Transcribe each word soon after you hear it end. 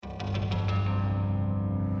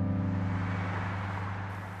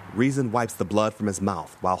Rezin wipes the blood from his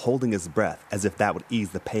mouth while holding his breath as if that would ease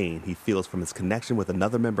the pain he feels from his connection with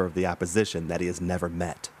another member of the opposition that he has never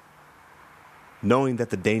met. Knowing that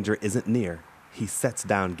the danger isn't near, he sets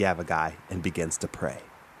down Gavagai and begins to pray.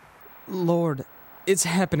 Lord, it's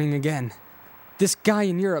happening again. This guy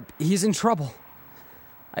in Europe, he's in trouble.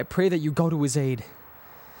 I pray that you go to his aid.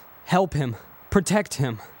 Help him. Protect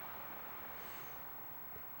him.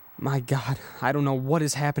 My God, I don't know what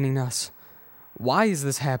is happening to us. Why is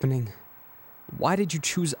this happening? Why did you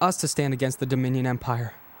choose us to stand against the Dominion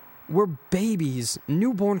Empire? We're babies,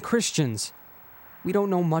 newborn Christians. We don't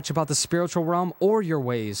know much about the spiritual realm or your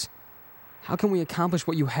ways. How can we accomplish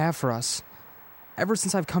what you have for us? Ever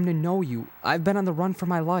since I've come to know you, I've been on the run for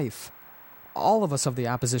my life. All of us of the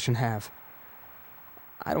opposition have.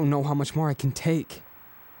 I don't know how much more I can take.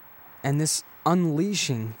 And this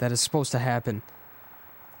unleashing that is supposed to happen,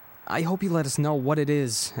 I hope you let us know what it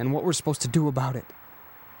is and what we're supposed to do about it.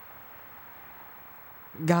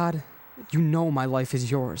 God, you know my life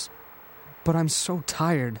is yours, but I'm so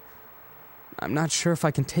tired. I'm not sure if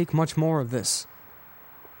I can take much more of this.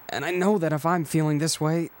 And I know that if I'm feeling this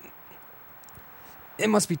way, it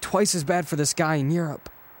must be twice as bad for this guy in Europe.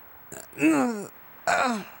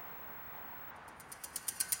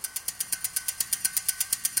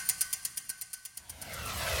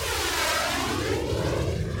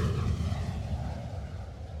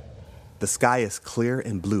 The sky is clear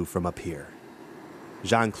and blue from up here.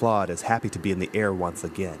 Jean-Claude is happy to be in the air once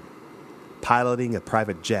again. Piloting a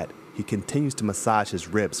private jet, he continues to massage his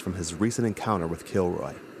ribs from his recent encounter with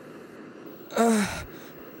Kilroy. I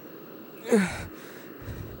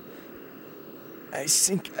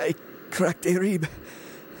think I cracked a rib.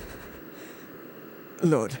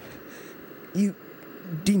 Lord, you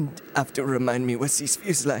didn't have to remind me what this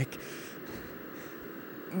feels like.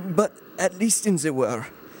 But at least in the war,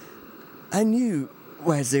 I knew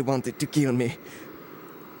why they wanted to kill me.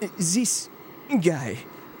 This guy,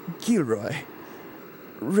 Kilroy,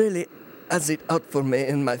 really has it out for me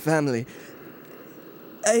and my family.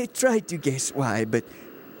 I tried to guess why, but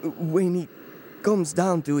when it comes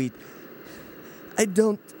down to it, I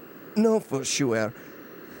don't know for sure.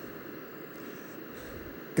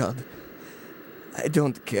 God, I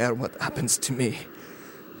don't care what happens to me.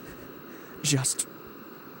 Just,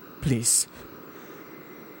 please,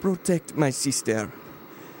 protect my sister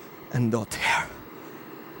and daughter.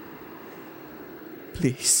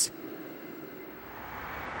 Please.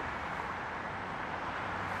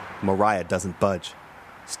 Mariah doesn't budge.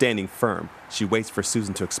 Standing firm, she waits for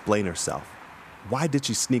Susan to explain herself. Why did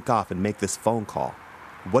she sneak off and make this phone call?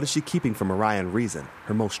 What is she keeping from Mariah and Rezin,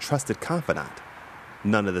 her most trusted confidant?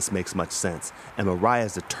 None of this makes much sense, and Mariah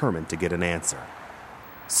is determined to get an answer.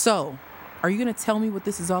 So, are you going to tell me what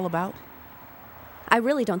this is all about? I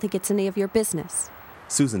really don't think it's any of your business.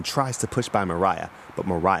 Susan tries to push by Mariah, but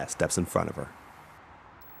Mariah steps in front of her.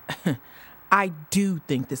 I do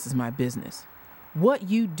think this is my business. What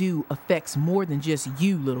you do affects more than just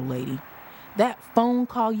you, little lady. That phone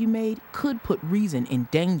call you made could put Rezin in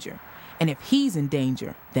danger. And if he's in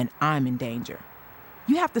danger, then I'm in danger.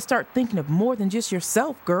 You have to start thinking of more than just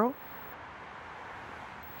yourself, girl.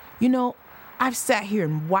 You know, I've sat here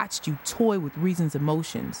and watched you toy with Rezin's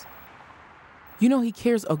emotions. You know he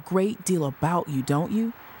cares a great deal about you, don't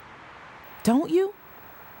you? Don't you?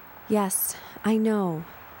 Yes, I know.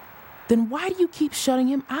 Then why do you keep shutting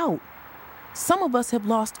him out? Some of us have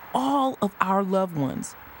lost all of our loved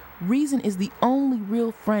ones. Rezin is the only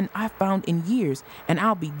real friend I've found in years, and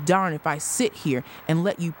I'll be darned if I sit here and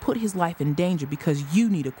let you put his life in danger because you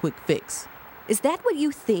need a quick fix. Is that what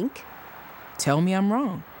you think? Tell me I'm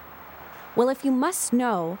wrong. Well, if you must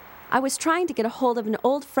know, I was trying to get a hold of an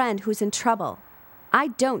old friend who's in trouble. I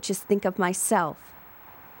don't just think of myself.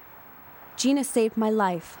 Gina saved my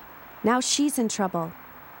life. Now she's in trouble.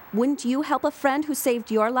 Wouldn't you help a friend who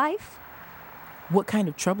saved your life? What kind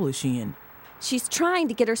of trouble is she in? She's trying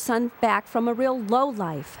to get her son back from a real low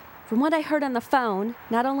life. From what I heard on the phone,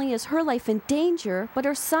 not only is her life in danger, but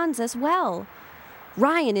her son's as well.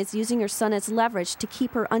 Ryan is using her son as leverage to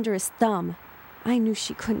keep her under his thumb. I knew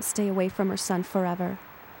she couldn't stay away from her son forever.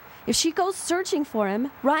 If she goes searching for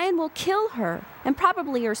him, Ryan will kill her, and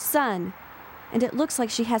probably her son. And it looks like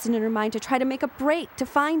she has it in her mind to try to make a break to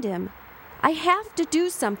find him. I have to do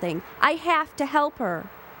something. I have to help her.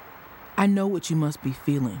 I know what you must be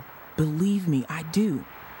feeling. Believe me, I do.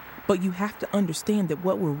 But you have to understand that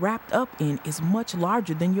what we're wrapped up in is much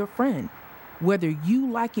larger than your friend. Whether you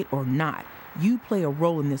like it or not, you play a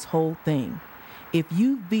role in this whole thing. If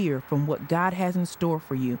you veer from what God has in store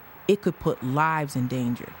for you, it could put lives in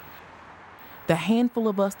danger. The handful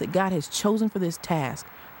of us that God has chosen for this task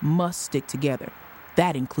must stick together.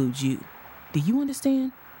 That includes you. Do you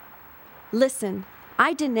understand? Listen,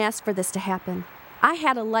 I didn't ask for this to happen. I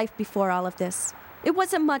had a life before all of this. It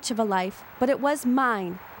wasn't much of a life, but it was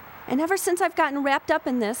mine. And ever since I've gotten wrapped up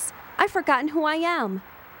in this, I've forgotten who I am.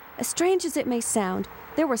 As strange as it may sound,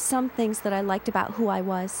 there were some things that I liked about who I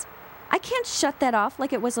was. I can't shut that off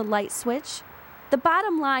like it was a light switch. The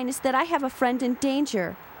bottom line is that I have a friend in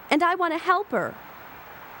danger, and I want to help her.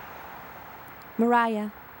 Mariah,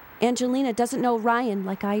 Angelina doesn't know Ryan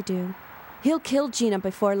like I do. He'll kill Gina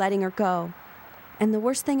before letting her go. And the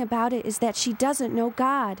worst thing about it is that she doesn't know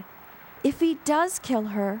God. If he does kill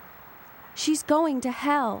her, she's going to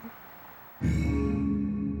hell.